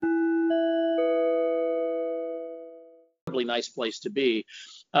nice place to be.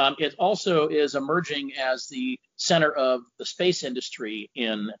 It also is emerging as the center of the space industry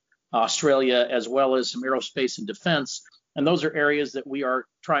in Australia, as well as some aerospace and defense. And those are areas that we are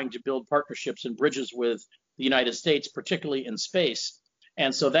trying to build partnerships and bridges with the United States, particularly in space.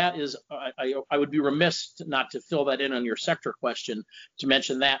 And so that is, I would be remiss not to fill that in on your sector question to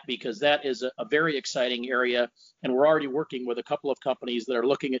mention that, because that is a very exciting area. And we're already working with a couple of companies that are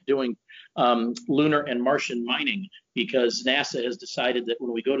looking at doing lunar and Martian mining, because NASA has decided that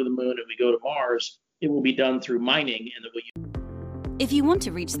when we go to the moon and we go to Mars, it will be done through mining. And that If you want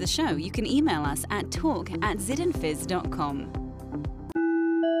to reach the show, you can email us at talk@zidandfizz.com.